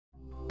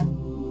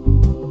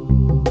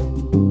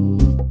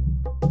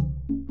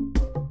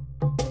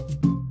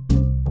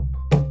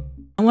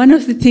One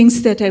of the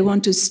things that I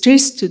want to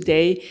stress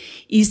today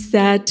is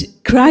that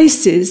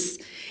crisis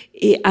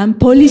and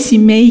policy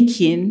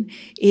making,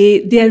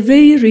 they are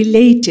very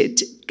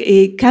related.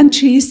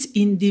 Countries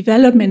in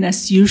development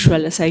as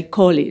usual, as I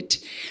call it,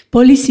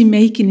 policy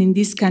making in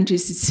these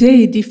countries is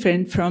very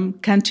different from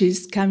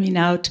countries coming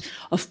out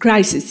of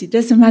crisis. It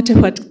doesn't matter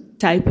what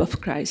type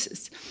of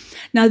crisis.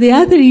 Now, the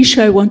other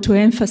issue I want to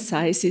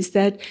emphasize is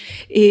that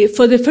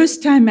for the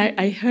first time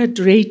I heard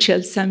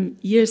Rachel some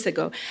years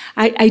ago,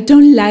 I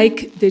don't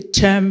like the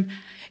term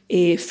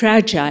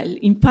fragile,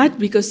 in part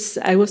because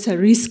I was a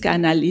risk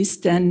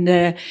analyst, and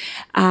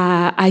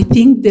I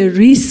think the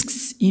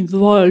risks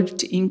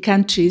involved in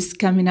countries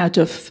coming out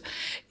of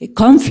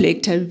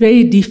conflict are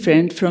very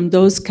different from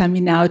those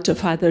coming out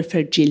of other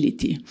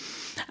fragility.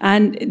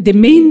 And the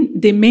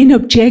main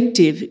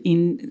objective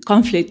in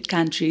conflict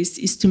countries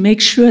is to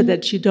make sure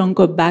that you don't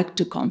go back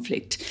to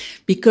conflict,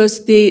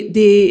 because the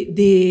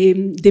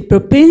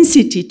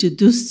propensity to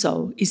do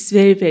so is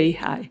very, very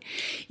high.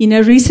 In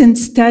a recent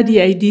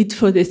study I did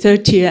for the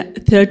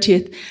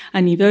 30th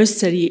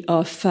anniversary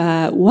of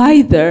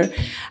WIDER,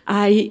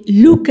 I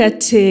look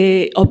at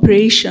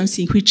operations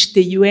in which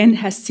the UN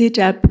has set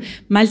up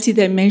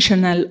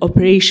multidimensional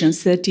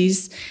operations, that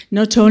is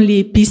not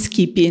only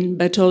peacekeeping,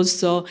 but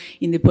also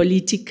in the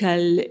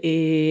political,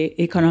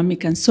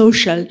 economic, and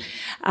social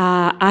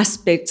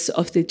aspects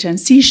of the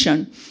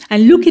transition.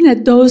 And looking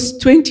at those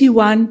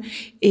 21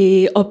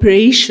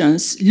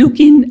 operations,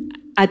 looking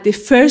at the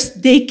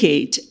first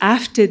decade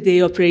after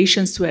the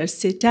operations were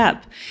set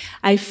up,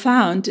 I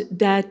found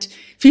that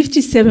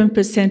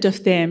 57%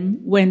 of them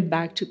went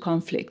back to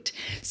conflict.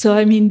 So,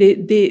 I mean,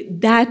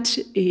 that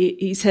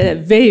is a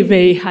very,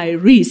 very high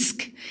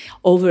risk,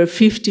 over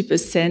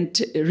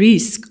 50%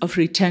 risk of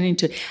returning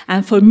to,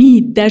 and for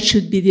me, that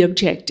should be the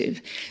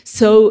objective.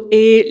 So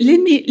let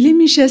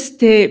me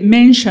just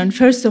mention,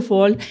 first of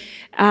all,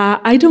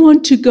 I don't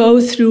want to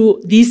go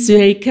through this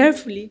very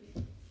carefully,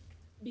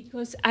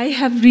 because I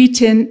have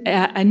written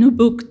a new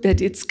book that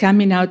it's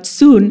coming out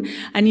soon,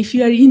 and if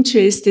you are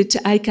interested,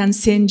 I can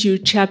send you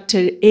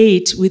chapter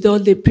 8 with all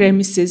the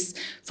premises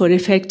for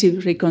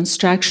effective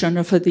reconstruction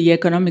or for the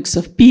economics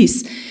of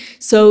peace.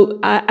 So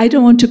I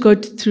don't want to go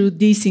through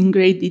this in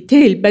great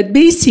detail, but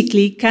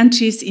basically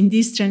countries in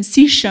this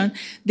transition,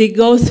 they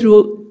go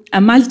through a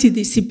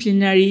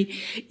multidisciplinary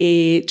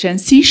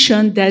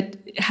transition that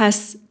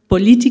has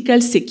political,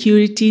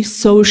 security,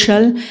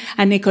 social,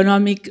 and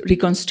economic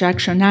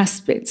reconstruction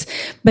aspects.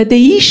 But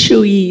the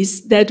issue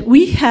is that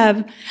we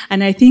have,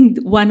 and I think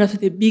one of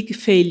the big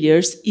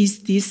failures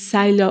is this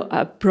silo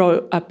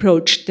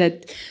approach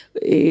that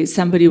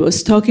somebody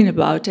was talking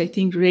about, I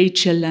think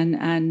Rachel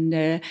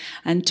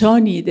and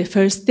Tony, the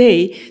first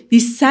day.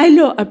 This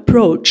silo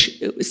approach,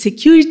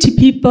 security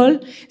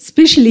people,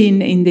 especially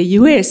in the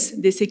US,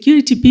 the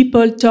security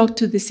people talk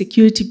to the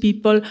security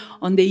people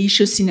on the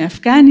issues in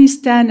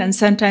Afghanistan, and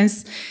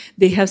sometimes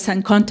they have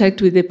some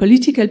contact with the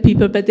political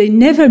people, but they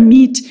never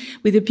meet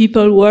with the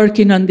people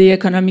working on the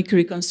economic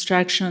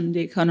reconstruction, the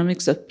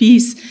economics of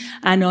peace,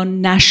 and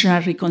on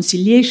national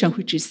reconciliation,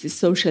 which is the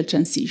social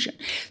transition.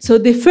 So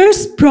the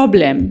first problem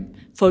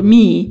for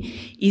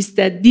me is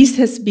that this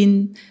has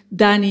been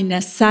done in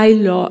a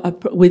silo,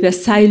 with a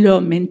silo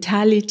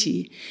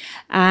mentality,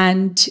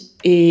 and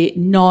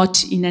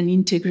not in an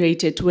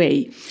integrated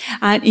way.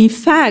 And in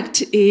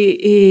fact,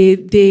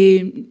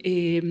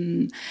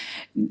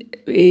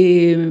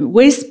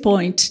 West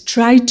Point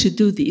tried to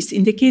do this.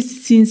 In the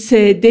case, since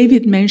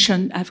David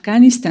mentioned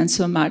Afghanistan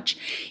so much,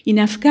 in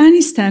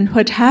Afghanistan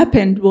what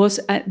happened was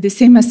the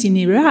same as in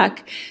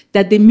Iraq,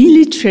 that the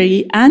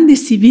military and the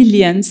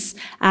civilians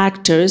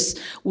actors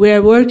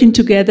were working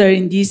together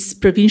in these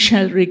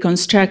provincial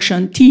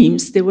reconstruction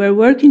teams. They were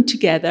working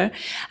together,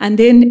 and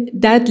then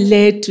that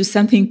led to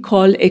something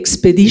called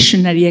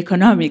expeditionary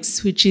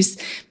economics, which is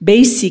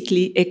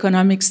basically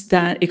economic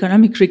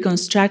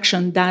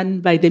reconstruction done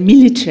by the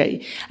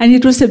military. And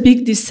it was a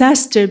big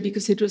disaster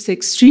because it was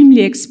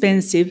extremely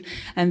expensive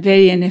and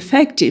very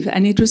ineffective.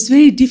 And it was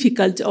very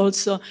difficult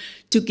also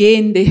to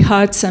gain the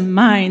hearts and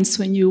minds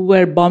when you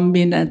were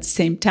bombing at the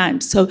same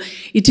time. So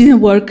it didn't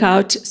work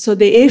out. So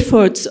the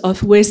efforts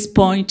of West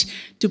Point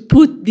to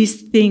put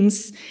these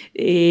things,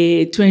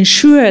 to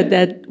ensure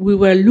that we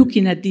were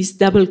looking at this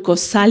double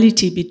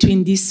causality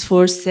between these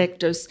four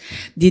sectors,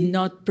 did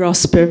not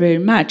prosper very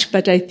much.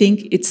 But I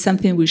think it's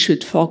something we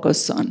should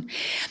focus on.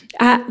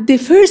 The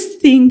first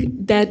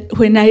thing that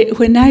when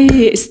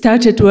I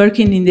started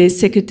working in the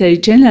Secretary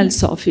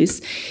General's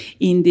office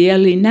in the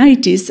early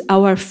 90s,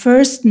 our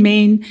first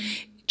main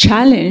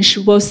challenge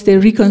was the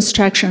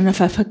reconstruction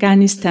of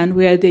Afghanistan,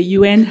 where the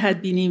UN had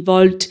been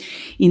involved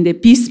in the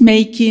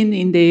peacemaking,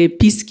 in the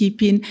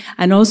peacekeeping,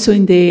 and also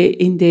in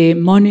the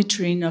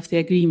monitoring of the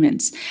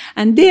agreements.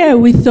 And there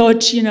we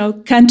thought, you know,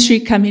 country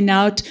coming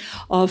out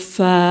of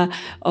war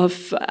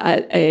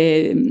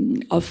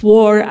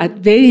at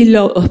very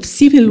low, of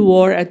civil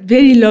war at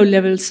very low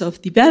levels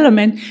of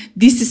development,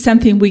 this is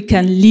something we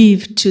can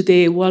leave to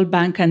the World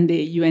Bank and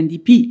the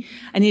UNDP.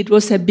 And it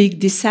was a big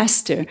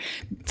disaster.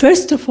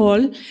 First of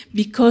all,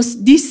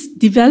 because these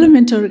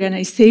development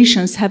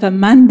organizations have a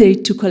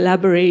mandate to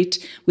collaborate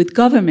with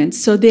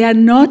governments. So they are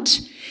not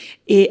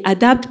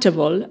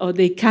adaptable, or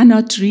they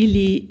cannot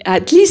really,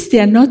 at least they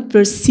are not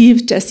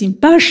perceived as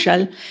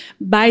impartial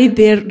by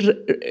their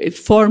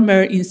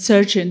former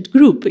insurgent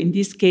group, in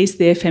this case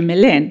the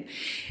FMLN.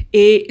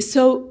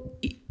 So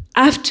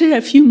after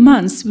a few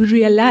months, we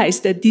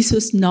realized that this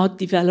was not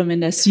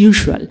development as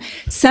usual,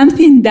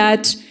 something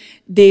that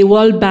the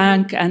World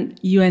Bank and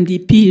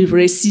UNDP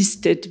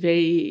resisted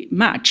very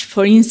much.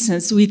 For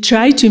instance, we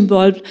tried to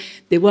involve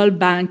the World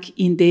Bank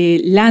in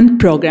the land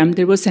program.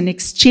 There was an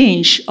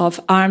exchange of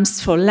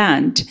arms for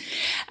land.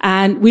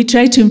 And we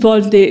tried to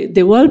involve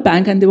the World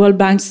Bank, and the World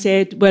Bank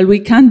said, well, we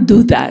can't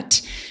do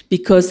that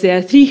because there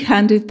are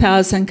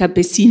 300,000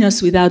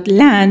 campesinos without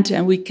land,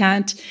 and we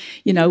can't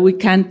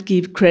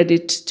give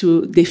credit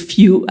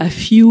to a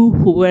few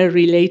who were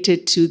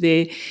related to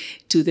the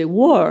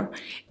war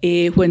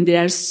when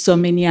there are so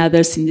many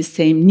others in the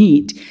same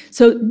need.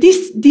 So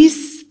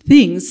these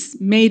things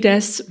made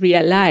us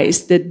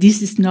realize that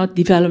this is not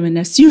development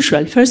as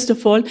usual. First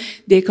of all,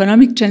 the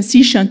economic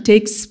transition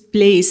takes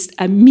place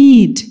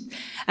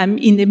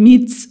in the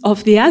midst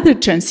of the other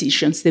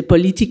transitions, the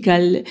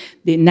political,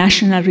 the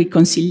national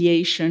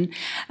reconciliation,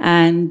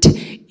 and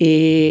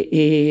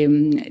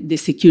the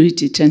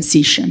security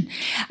transition.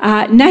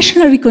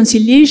 National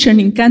reconciliation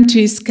in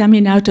countries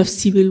coming out of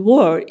civil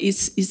war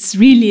is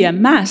really a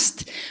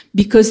must,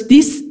 because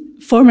these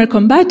former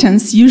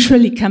combatants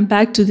usually come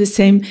back to the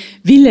same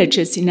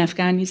villages in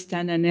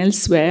Afghanistan and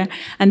elsewhere,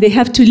 and they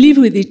have to live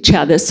with each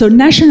other. So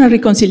national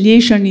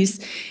reconciliation is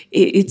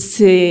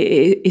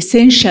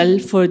essential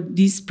for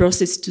this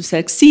process to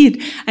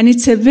succeed, and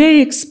it's a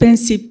very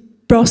expensive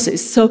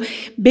process. So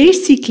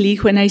basically,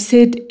 when I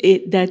said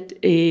that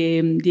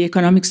the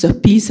economics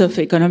of peace, of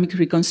economic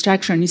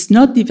reconstruction, is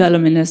not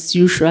development as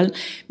usual,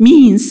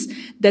 means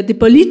that the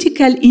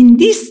political,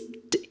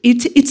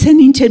 it's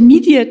an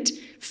intermediate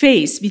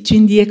phase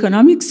between the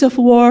economics of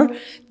war,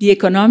 the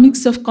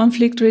economics of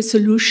conflict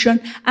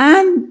resolution,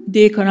 and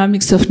the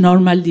economics of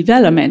normal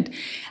development.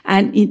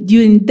 And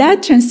during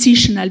that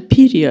transitional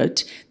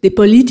period, the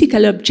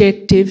political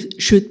objective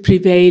should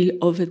prevail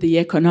over the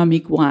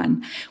economic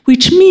one,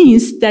 which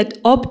means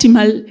that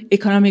optimal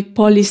economic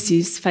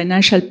policies,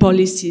 financial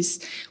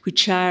policies,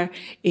 which are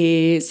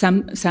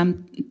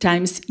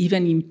sometimes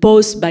even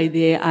imposed by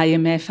the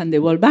IMF and the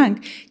World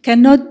Bank,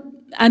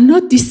 are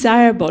not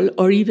desirable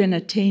or even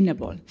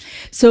attainable.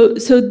 So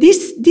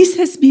this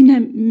has been a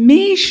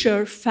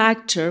major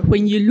factor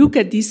when you look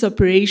at these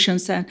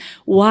operations and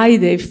why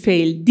they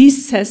failed.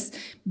 This has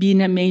been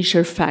a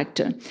major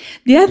factor.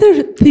 The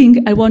other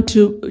thing I want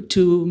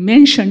to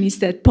mention is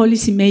that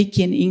policy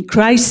making in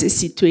crisis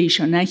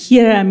situation, and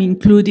here I'm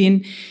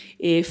including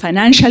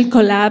financial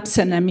collapse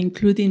and I'm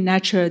including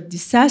natural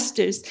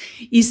disasters,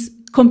 is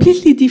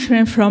completely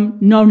different from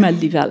normal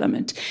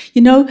development.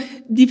 You know,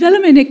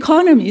 development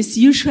economies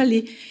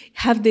usually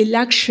have the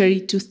luxury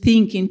to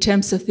think in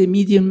terms of the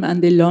medium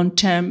and the long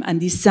term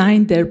and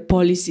design their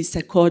policies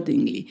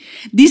accordingly.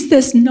 This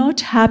does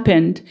not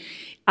happen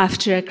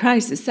after a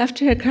crisis.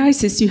 After a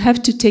crisis, you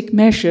have to take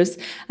measures,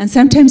 and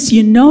sometimes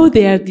you know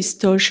they are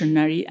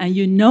distortionary, and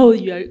you know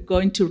you are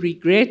going to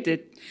regret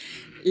it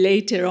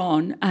later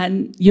on,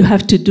 and you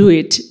have to do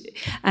it.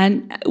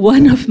 And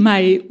one of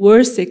my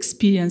worst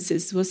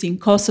experiences was in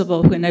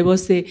Kosovo when I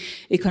was the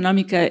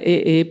economic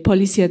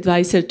policy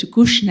advisor to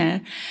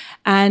Kushner.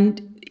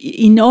 And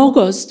in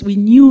August, we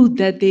knew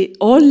that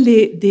all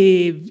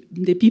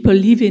the people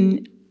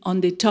living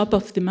on the top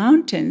of the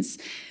mountains,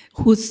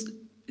 whose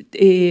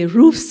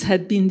roofs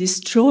had been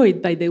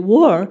destroyed by the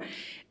war,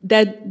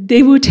 that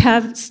they would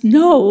have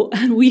snow,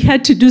 and we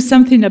had to do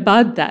something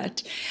about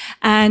that.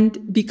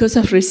 And because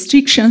of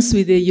restrictions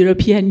with the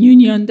European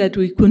Union that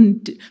we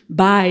couldn't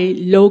buy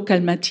local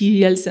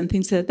materials and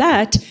things like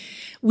that,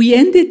 we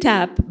ended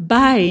up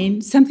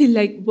buying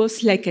something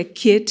was like a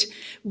kit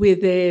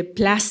with a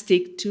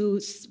plastic to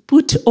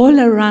put all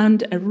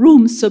around a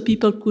room so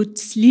people could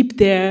sleep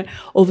there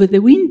over the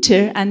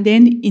winter. And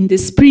then in the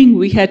spring,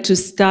 we had to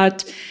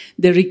start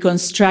the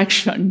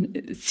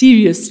reconstruction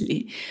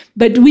seriously.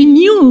 But we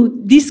knew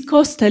this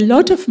cost a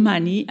lot of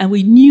money, and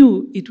we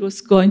knew it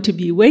was going to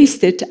be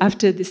wasted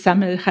after the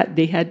summer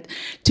they had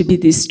to be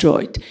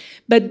destroyed.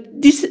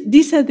 But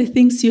these are the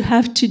things you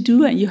have to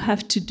do, and you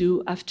have to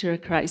do after a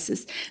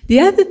crisis. The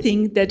other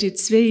thing that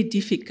it's very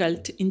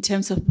difficult in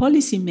terms of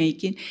policy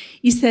making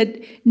is that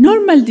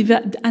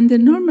under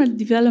normal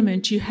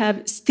development, you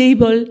have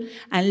stable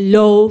and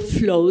low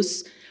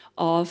flows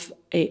of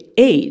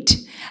aid.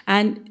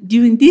 And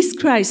during this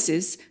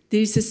crisis,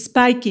 there is a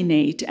spike in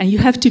aid, and you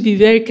have to be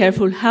very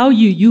careful how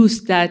you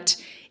use that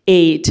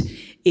aid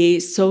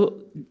so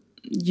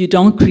you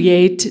don't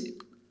create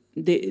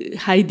the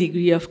high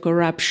degree of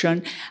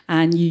corruption,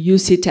 and you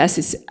use it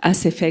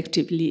as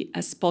effectively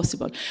as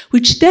possible,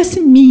 which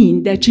doesn't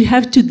mean that you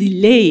have to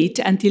delay it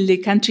until the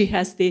country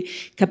has the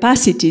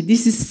capacity.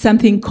 This is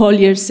something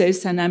Collier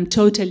says, and I'm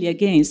totally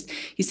against.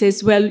 He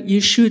says, well,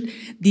 you should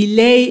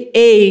delay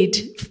aid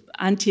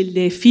until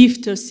the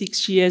 5th or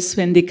 6th years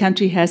when the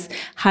country has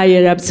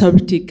higher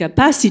absorptive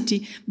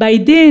capacity. By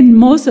then,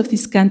 most of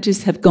these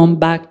countries have gone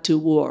back to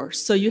war.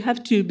 So you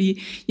have to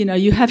be,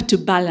 you have to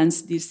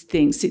balance these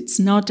things. It's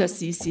not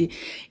as easy.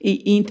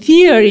 In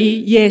theory,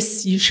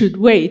 yes, you should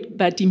wait,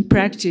 but in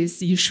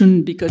practice, you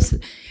shouldn't, because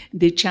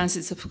the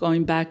chances of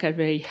going back are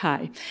very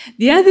high.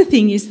 The other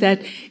thing is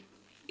that,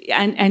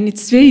 and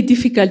it's very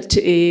difficult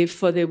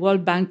for the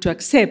World Bank to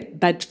accept,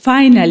 but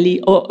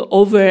finally,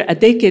 over a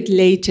decade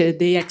later,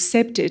 they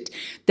accepted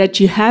that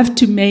you have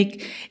to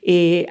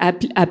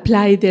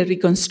apply the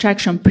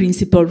reconstruction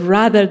principle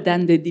rather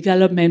than the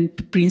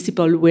development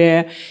principle,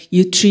 where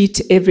you treat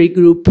every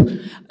group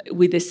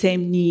with the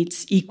same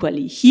needs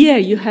equally. Here,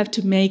 you have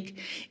to make,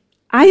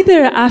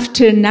 either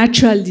after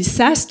natural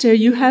disaster,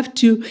 you have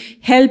to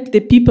help the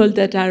people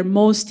that are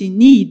most in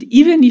need,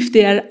 even if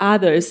there are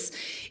others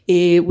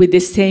with the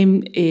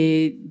same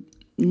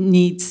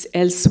needs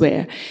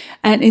elsewhere.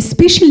 And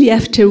especially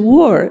after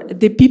war,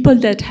 the people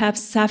that have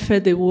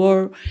suffered the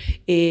war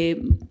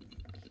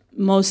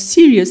most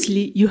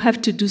seriously, you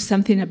have to do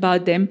something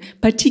about them,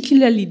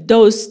 particularly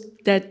those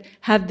that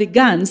have the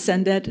guns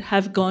and that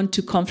have gone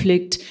to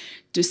conflict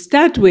to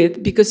start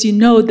with, because you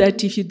know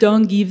that if you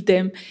don't give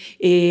them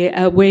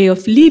a way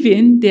of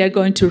living, they are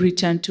going to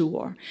return to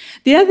war.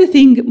 The other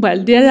thing,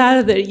 well, there are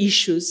other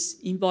issues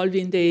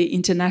involving the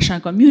international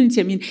community.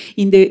 I mean,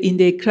 in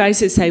the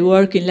crisis I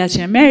work in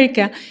Latin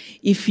America,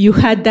 if you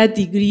had that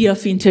degree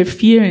of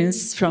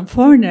interference from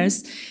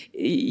foreigners,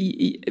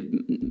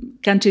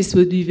 countries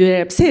would be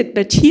very upset.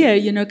 But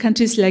here,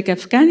 countries like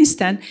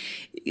Afghanistan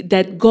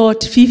that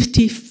got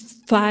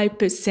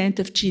 55%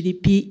 of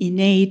GDP in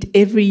aid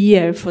every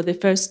year for the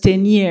first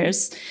 10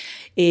 years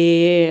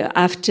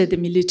after the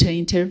military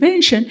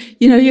intervention,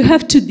 you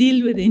have to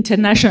deal with the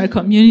international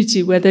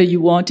community whether you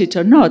want it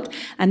or not.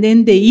 And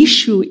then the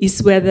issue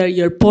is whether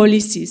your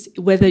policies,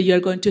 whether you're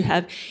going to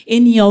have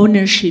any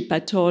ownership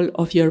at all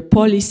of your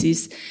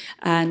policies.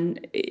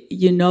 And,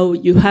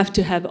 you have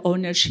to have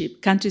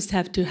ownership. Countries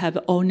have to have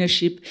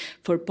ownership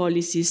for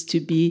policies to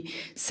be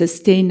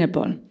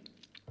sustainable.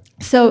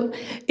 So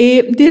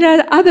there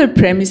are other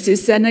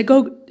premises, and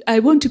I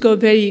want to go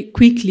very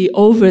quickly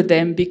over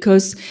them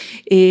because,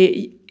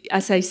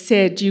 as I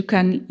said, you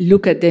can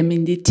look at them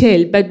in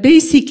detail. But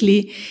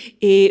basically,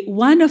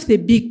 one of the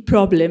big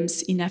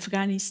problems in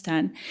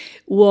Afghanistan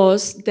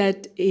was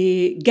that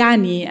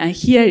Ghani, and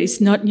here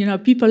is not,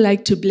 people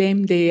like to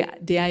blame the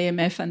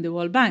IMF and the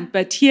World Bank,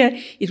 but here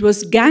it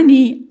was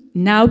Ghani,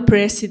 now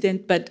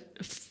president, but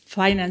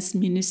finance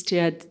minister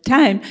at the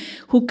time,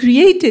 who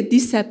created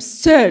this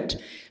absurd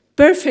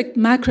perfect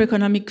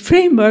macroeconomic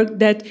framework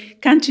that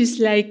countries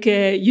like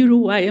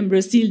Uruguay and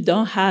Brazil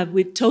don't have,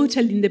 with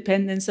total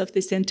independence of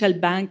the central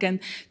bank and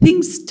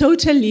things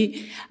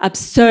totally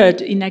absurd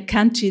in a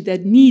country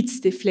that needs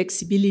the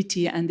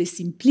flexibility and the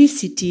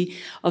simplicity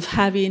of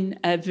having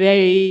a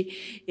very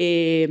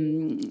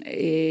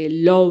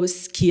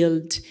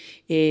low-skilled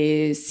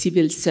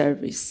civil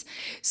service.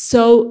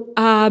 So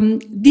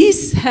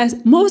this has,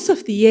 most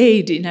of the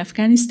aid in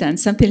Afghanistan,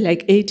 something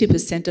like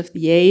 80% of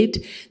the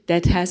aid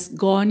that has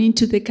gone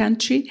into the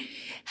country,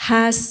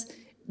 has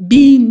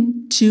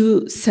been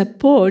to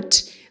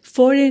support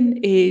foreign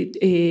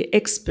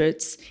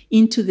experts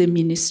into the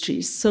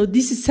ministries. So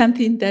this is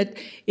something that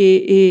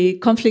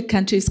conflict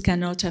countries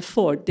cannot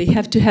afford. They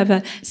have to have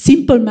a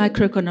simple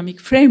macroeconomic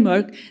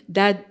framework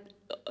that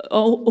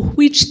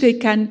which they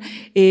can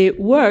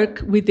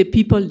work with the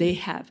people they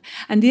have.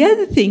 And the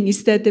other thing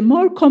is that the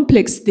more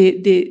complex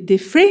the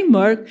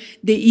framework,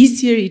 the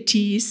easier it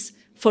is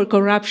for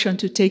corruption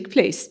to take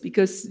place,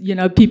 because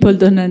people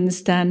don't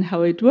understand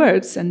how it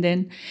works. And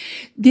then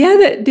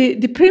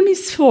the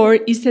premise 4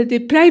 is that the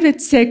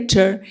private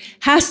sector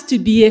has to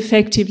be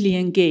effectively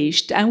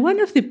engaged. And one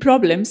of the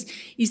problems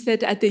is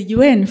that at the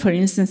UN, for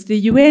instance, the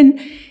UN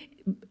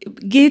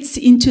gets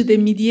into the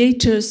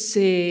mediators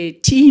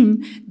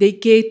team, they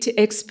get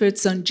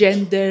experts on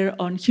gender,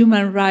 on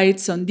human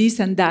rights, on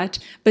this and that,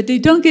 but they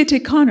don't get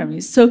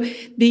economists. So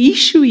the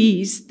issue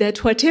is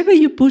that whatever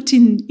you put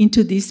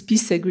into these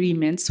peace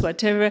agreements,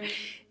 whatever,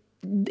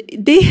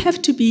 they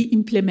have to be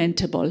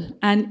implementable.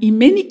 And in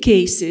many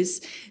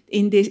cases,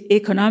 in the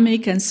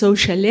economic and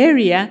social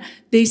area,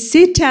 they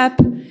set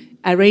up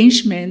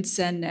arrangements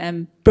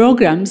and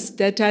programs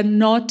that are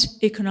not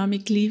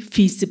economically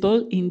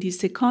feasible in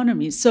this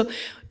economy. So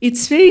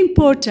it's very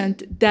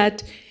important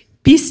that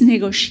peace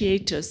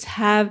negotiators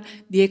have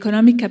the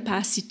economic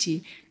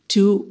capacity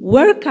to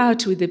work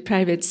out with the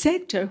private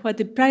sector what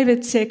the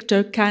private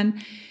sector can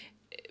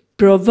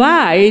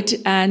provide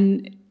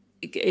and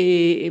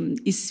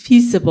is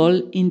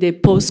feasible in the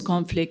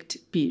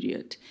post-conflict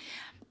period.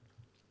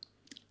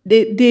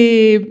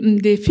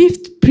 The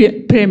fifth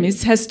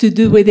premise has to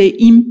do with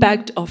the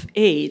impact of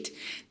aid,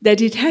 that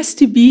it has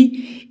to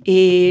be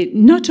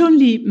not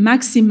only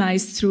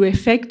maximized through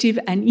effective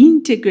and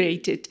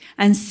integrated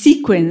and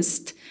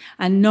sequenced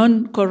and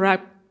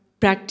non-corrupt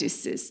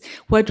practices.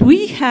 What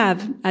we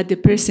have at the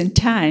present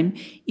time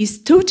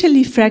is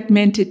totally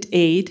fragmented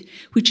aid,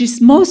 which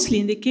is mostly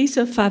in the case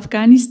of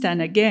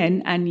Afghanistan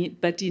again,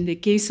 but in the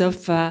case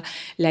of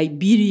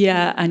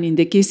Liberia and in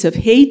the case of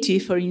Haiti,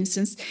 for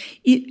instance,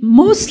 it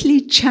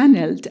mostly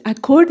channeled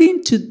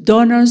according to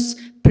donors'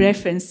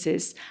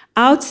 preferences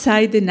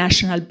outside the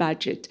national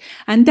budget.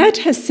 And that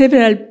has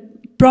several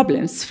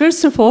problems.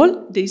 First of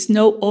all, there is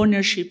no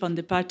ownership on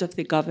the part of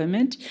the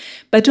government,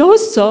 but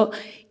also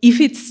if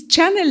it's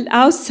channeled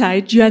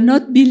outside, you are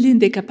not building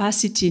the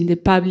capacity in the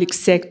public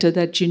sector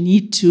that you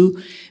need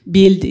to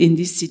build in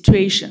these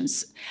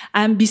situations.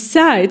 And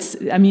besides,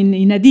 I mean,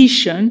 in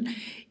addition,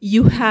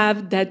 you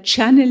have that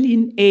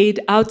channeling aid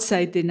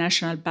outside the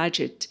national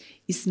budget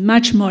is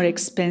much more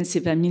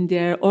expensive. I mean,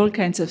 there are all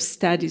kinds of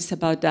studies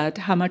about that,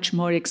 how much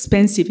more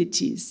expensive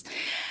it is.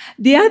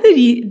 The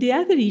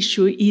other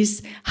issue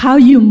is how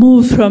you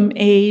move from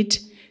aid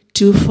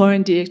to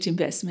foreign direct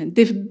investment.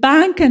 The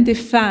bank and the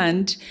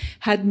fund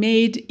had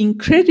made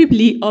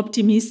incredibly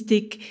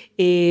optimistic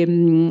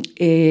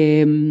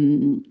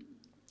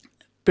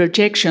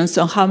projections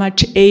on how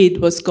much aid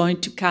was going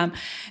to come.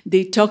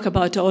 They talk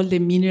about all the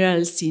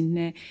minerals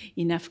in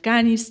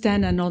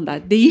Afghanistan and all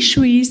that. The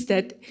issue is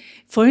that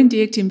foreign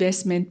direct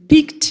investment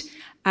peaked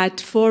at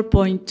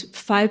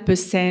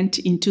 4.5%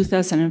 in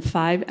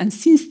 2005, and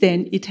since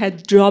then it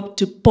had dropped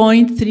to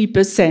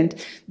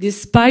 0.3%,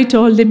 despite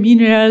all the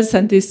minerals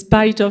and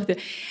despite of the...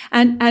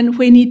 And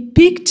when it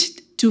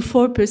peaked to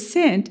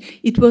 4%,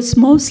 it was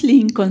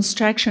mostly in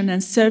construction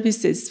and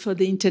services for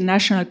the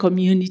international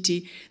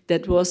community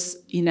that was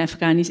in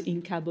Afghanistan,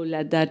 in Kabul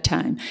at that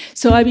time.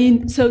 So, I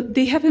mean, so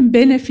they haven't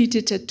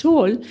benefited at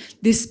all,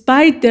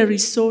 despite their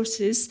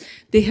resources,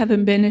 they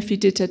haven't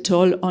benefited at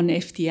all on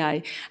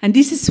FDI. And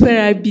this is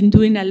where I've been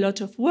doing a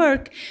lot of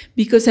work,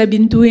 because I've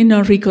been doing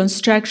on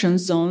reconstruction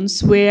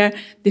zones where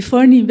the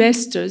foreign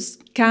investors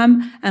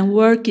come and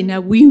work in a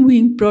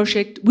win-win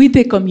project with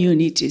the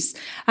communities.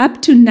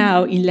 Up to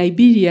now, in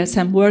Liberia,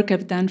 some work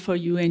I've done for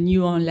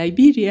UNU on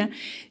Liberia,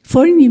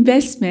 foreign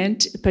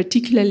investment,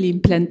 particularly in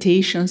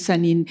plantations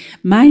and in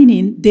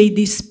mining, they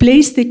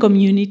displace the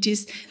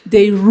communities,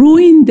 they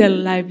ruin their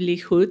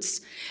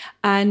livelihoods,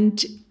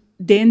 and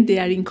then they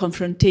are in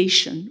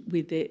confrontation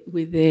with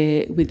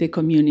the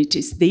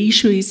communities. The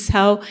issue is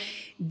how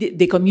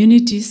the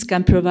communities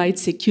can provide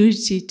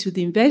security to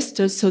the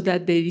investors so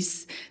that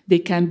there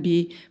can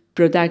be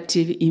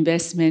productive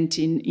investment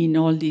in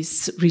all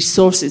these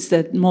resources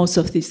that most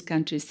of these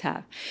countries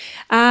have.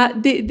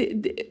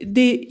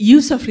 The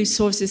use of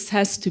resources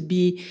has to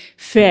be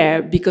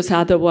fair, because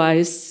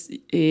otherwise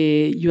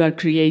you are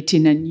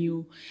creating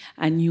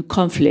a new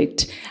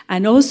conflict.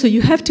 And also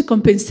you have to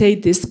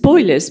compensate the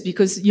spoilers,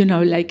 because, you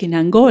know, like in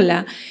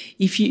Angola,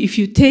 if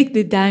you take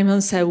the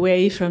diamonds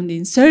away from the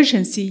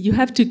insurgency, you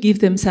have to give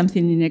them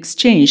something in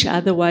exchange.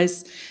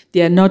 Otherwise,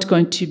 they are not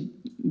going to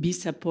be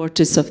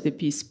supporters of the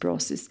peace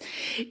process.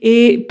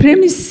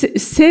 Premise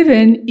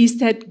 7 is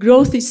that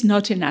growth is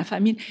not enough. I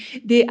mean,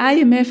 the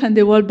IMF and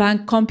the World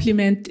Bank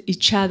complement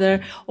each other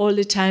all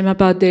the time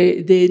about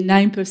the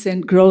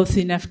 9% growth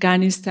in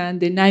Afghanistan,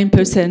 the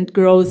 9%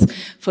 growth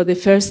for the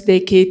first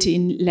decade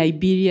in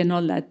Liberia and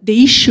all that.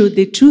 The issue,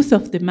 the truth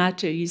of the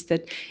matter is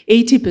that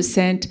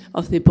 80%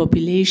 of the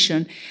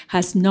population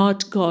has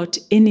not got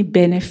any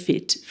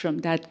benefit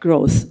from that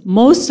growth.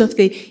 Most of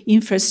the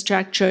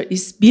infrastructure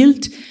is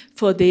built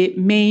for the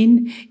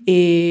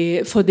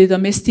for the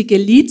domestic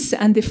elites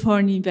and the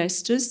foreign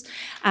investors,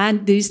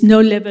 and there is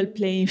no level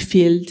playing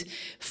field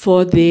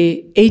for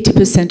the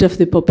 80% of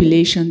the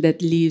population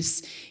that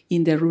lives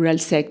in the rural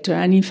sector.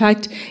 And in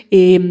fact,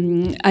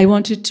 I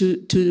wanted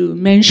to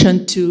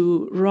mention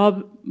to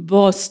Rob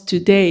Voss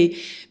today,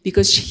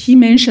 because he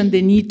mentioned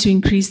the need to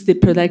increase the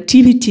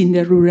productivity in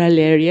the rural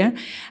area.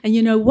 And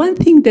you know, one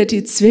thing that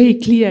it's very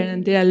clear,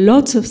 and there are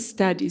lots of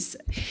studies,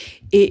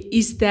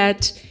 is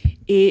that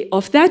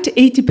of that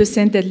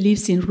 80% that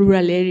lives in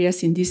rural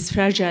areas in these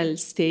fragile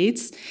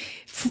states,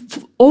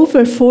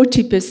 over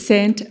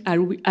 40%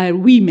 are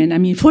women. I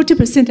mean,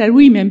 40% are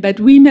women,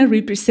 but women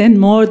represent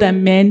more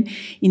than men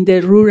in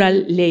the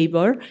rural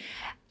labor.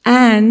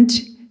 And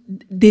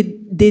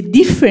the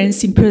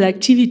difference in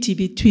productivity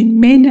between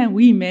men and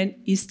women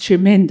is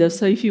tremendous.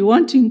 So if you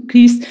want to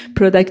increase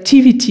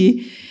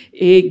productivity,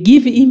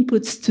 give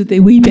inputs to the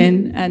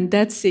women, and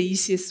that's the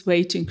easiest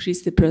way to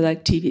increase the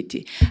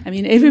productivity. I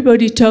mean,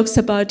 everybody talks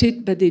about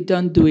it, but they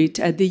don't do it.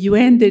 At the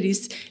UN, there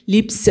is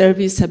lip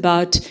service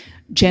about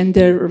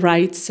gender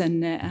rights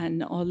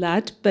and all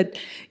that, but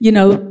you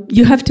know,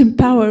 you have to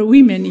empower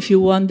women if you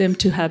want them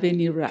to have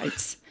any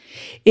rights.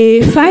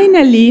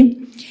 Finally,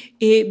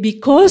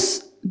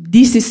 because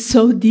this is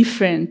so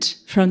different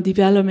from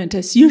development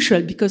as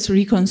usual, because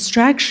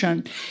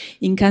reconstruction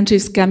in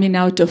countries coming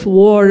out of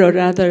war or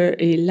other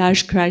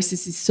large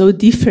crisis is so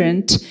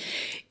different,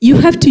 you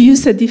have to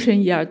use a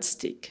different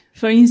yardstick.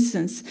 For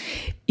instance,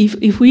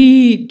 if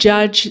we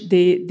judge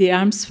the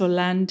Arms for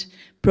Land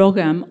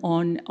program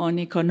on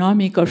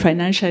economic or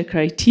financial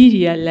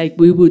criteria like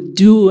we would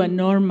do a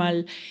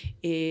normal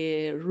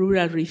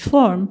rural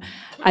reform,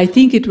 I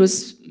think it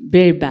was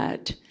very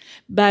bad.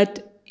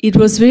 But it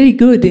was very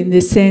good in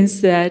the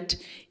sense that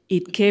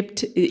it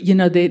kept, you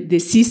know, the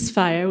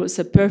ceasefire was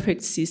a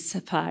perfect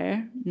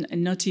ceasefire.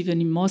 Not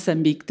even in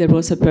Mozambique there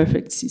was a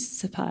perfect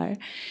ceasefire.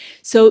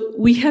 So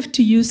we have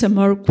to use a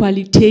more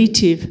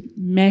qualitative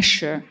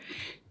measure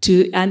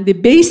and the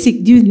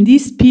basic, during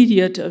this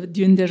period,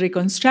 during the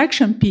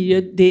reconstruction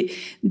period, the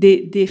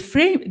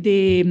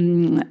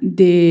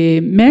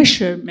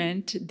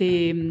measurement,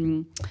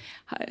 the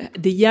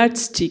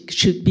yardstick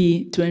should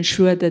be to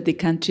ensure that the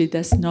country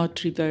does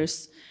not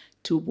reverse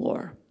to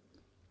war.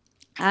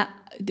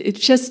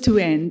 Just to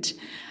end,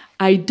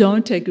 I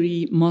don't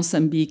agree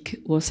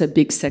Mozambique was a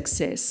big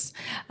success.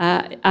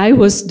 I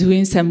was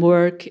doing some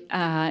work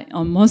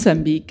on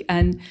Mozambique,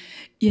 and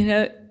you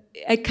know,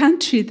 a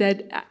country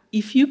that,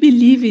 if you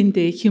believe in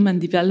the Human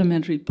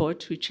Development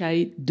Report, which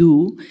I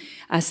do,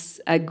 as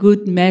a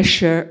good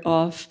measure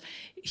of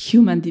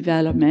human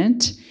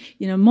development,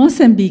 you know,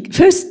 Mozambique,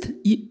 first,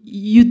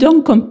 you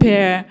don't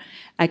compare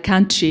a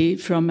country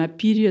from a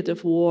period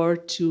of war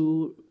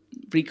to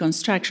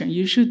reconstruction.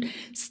 You should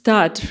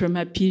start from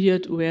a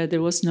period where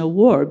there was no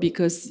war,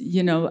 because,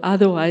 you know,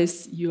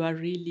 otherwise you are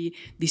really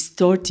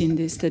distorting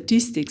the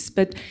statistics.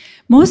 But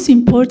most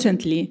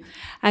importantly,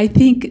 I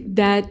think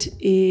that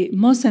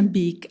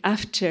Mozambique,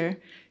 after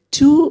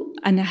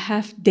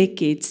 2.5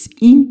 decades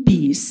in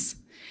peace,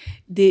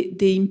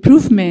 the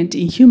improvement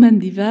in human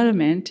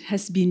development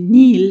has been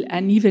nil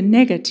and even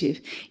negative.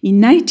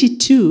 In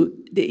 '92,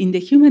 in the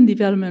Human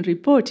Development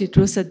Report, it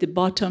was at the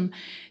bottom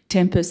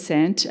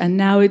 10%, and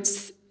now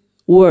it's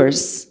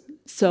worse.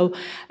 So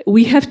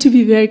we have to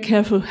be very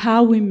careful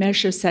how we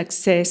measure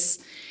success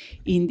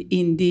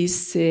in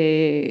these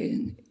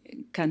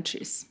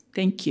countries.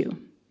 Thank you.